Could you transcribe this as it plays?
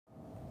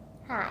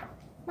Hi,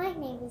 my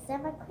name is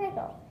Emma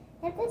Criddle,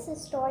 and this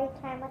is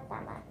Storytime with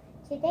Emma.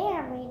 Today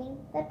I'm reading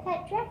The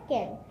Pet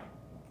Dragon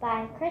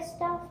by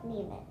Christoph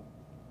Niemann.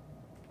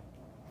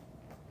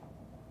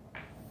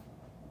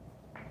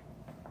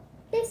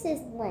 This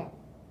is Lynn,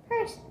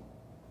 person.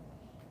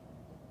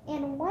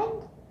 And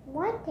one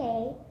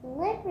day,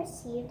 Lynn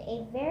received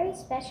a very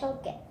special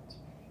gift,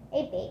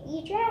 a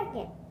baby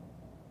dragon.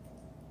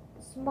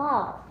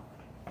 Small.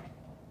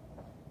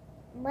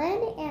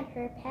 Lynn and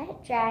her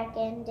pet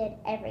dragon did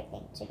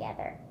everything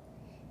together.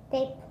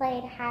 They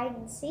played hide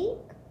and seek,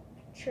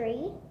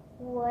 tree,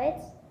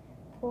 woods,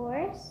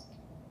 forest.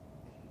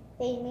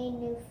 They made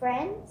new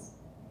friends,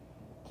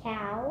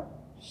 cow,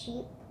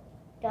 sheep,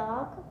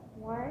 dog,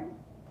 worm.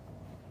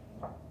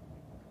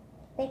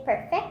 They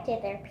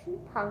perfected their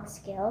ping pong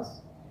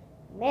skills,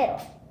 middle,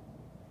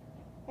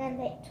 and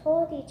they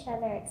told each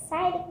other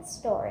exciting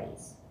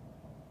stories.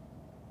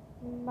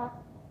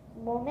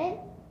 Woman,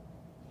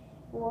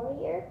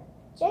 warrior,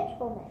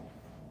 gentleman.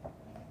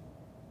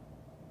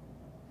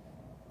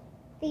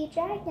 The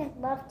dragon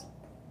loved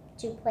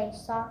to play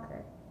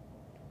soccer.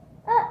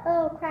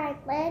 Uh-oh,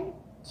 cried Lynn.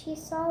 She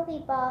saw the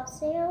ball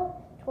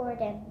sail toward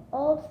an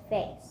old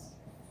vase.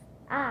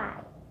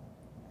 Crash!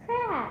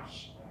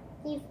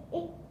 The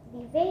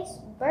vase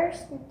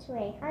burst into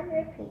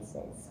 100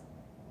 pieces.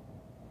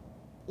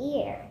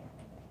 Ear.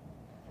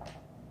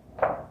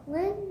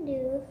 Lynn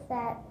knew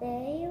that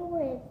they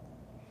were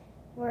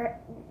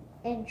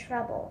in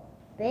trouble.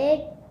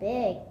 Big,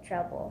 big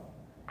trouble.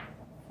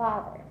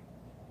 Father.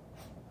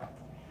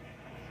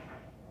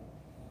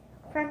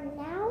 From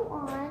now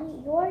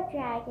on, your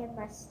dragon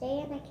must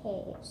stay in a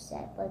cage,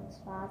 said Lynn's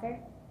father.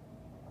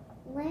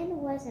 Lynn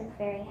wasn't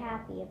very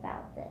happy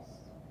about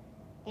this,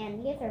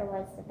 and neither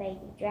was the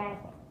baby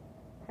dragon,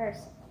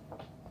 person.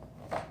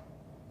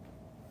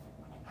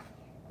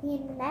 The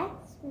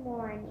next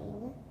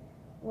morning,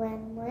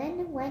 when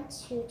Lynn went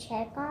to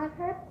check on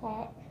her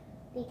pet,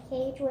 the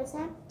cage was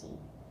empty.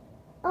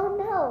 Oh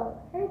no,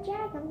 her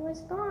dragon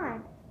was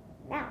gone.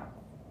 Now,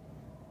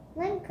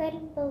 Lynn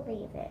couldn't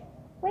believe it.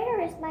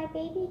 Where is my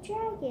baby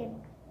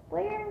dragon?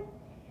 Where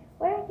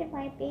did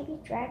my baby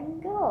dragon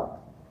go?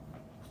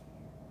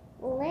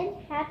 Lynn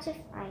had to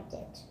find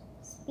it.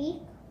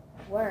 Speak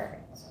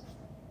words.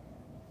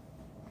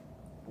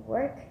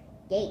 Work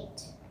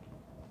gate.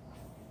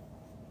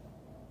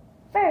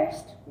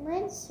 First,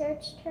 Lynn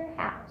searched her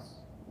house.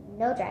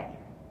 No dragon.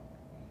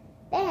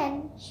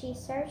 Then she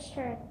searched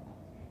her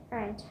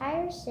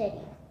entire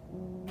city.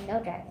 No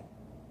dragon.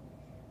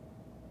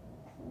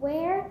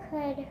 Where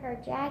could her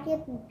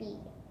dragon be?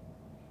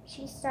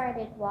 She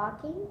started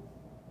walking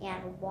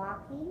and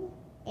walking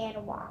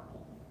and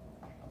walking.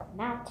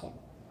 Mountain.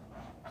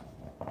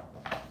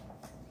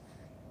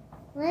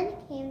 Lynn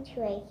came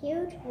to a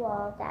huge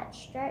wall that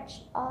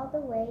stretched all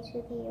the way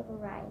to the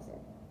horizon.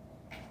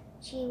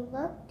 She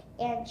looked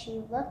and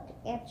she looked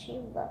and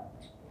she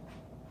looked,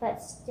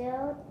 but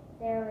still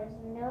there was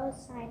no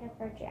sign of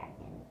her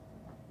dragon.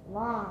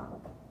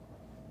 Long.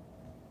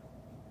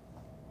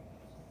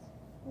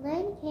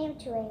 Lynn came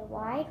to a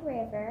wide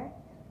river.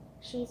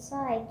 She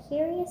saw a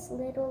curious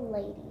little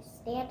lady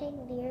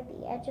standing near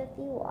the edge of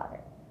the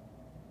water.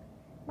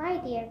 My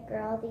dear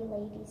girl, the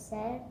lady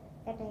said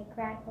in a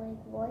crackling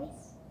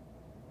voice,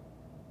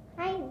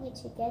 I need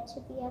to get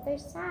to the other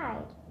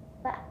side,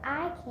 but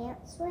I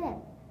can't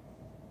swim.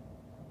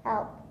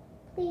 Help,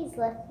 please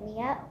lift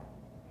me up.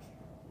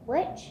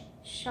 Which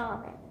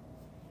shaman?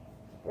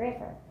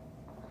 River.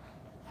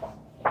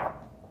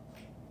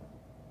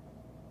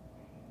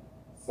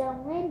 So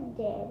Lynn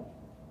did,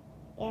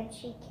 and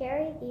she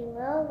carried the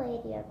little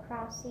lady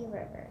across the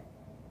river.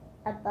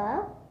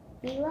 Above,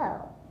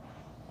 below.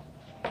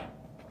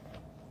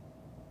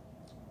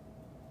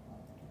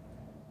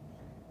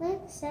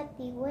 Lynn set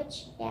the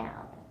witch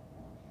down,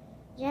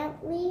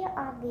 gently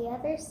on the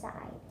other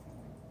side.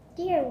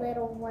 Dear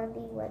little one, the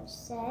witch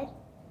said,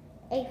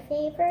 a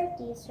favor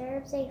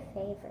deserves a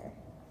favor.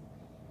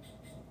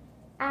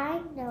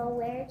 I know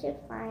where to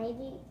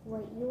find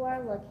what you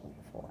are looking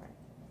for.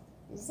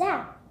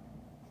 Zap!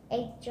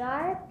 A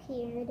jar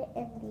appeared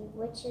in the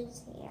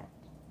witch's hand.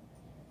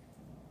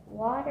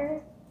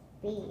 Water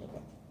bead.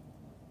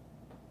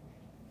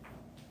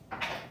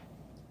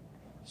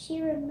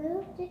 She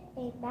removed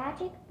a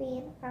magic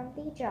bean from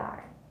the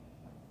jar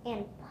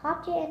and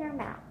popped it in her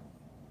mouth.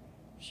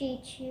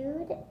 She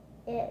chewed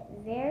it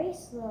very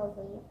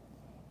slowly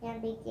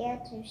and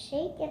began to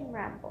shake and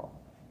rumble.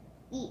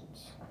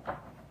 Eat.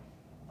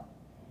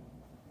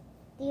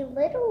 The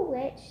little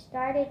witch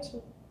started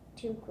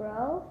to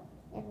grow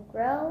and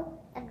grow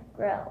and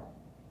grow.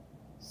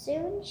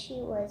 Soon she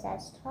was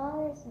as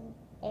tall as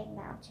a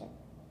mountain.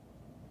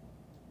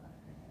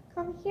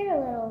 Come here,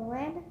 little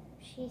Lynn,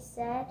 she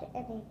said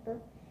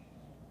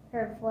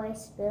her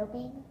voice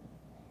booming.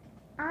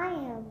 I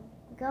am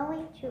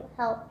going to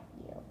help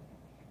you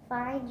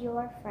find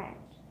your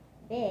friend,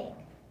 Big.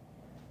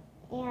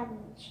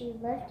 And she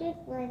lifted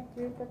Lynn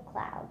through the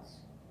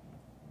clouds.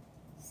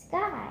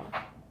 Sky.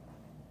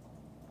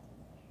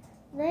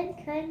 Lynn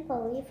couldn't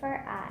believe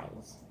her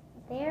eyes.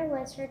 there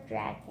was her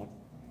dragon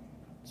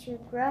to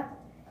grow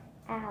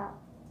out,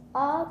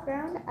 all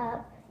grown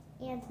up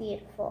and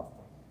beautiful.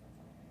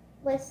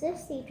 Was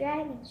this the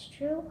dragon's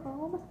true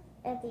home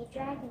and the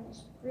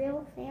dragon's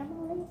real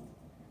family?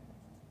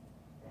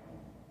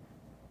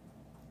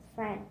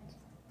 Friend.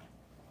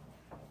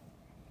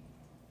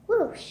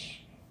 Whoosh!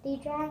 The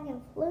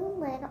dragon flew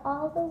Lynn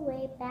all the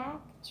way back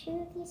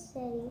to the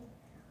city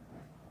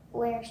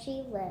where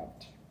she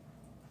lived.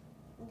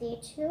 The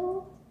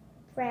two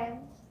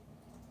friends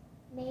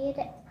made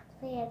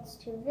plans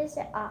to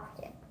visit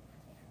often.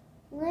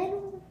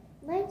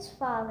 Lynn's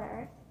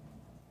father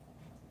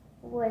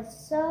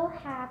was so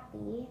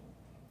happy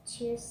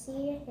to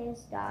see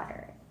his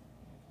daughter.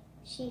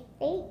 He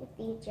thanked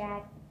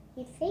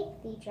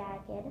the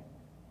dragon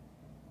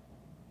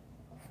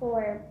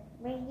for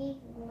bringing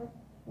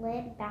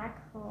Lynn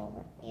back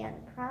home and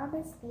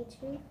promised the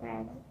two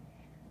friends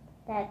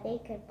that they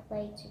could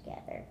play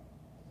together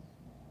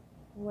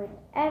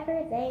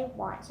whenever they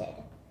wanted.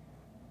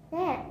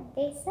 Then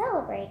they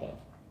celebrated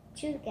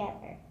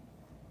together.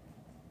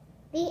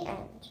 The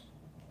end.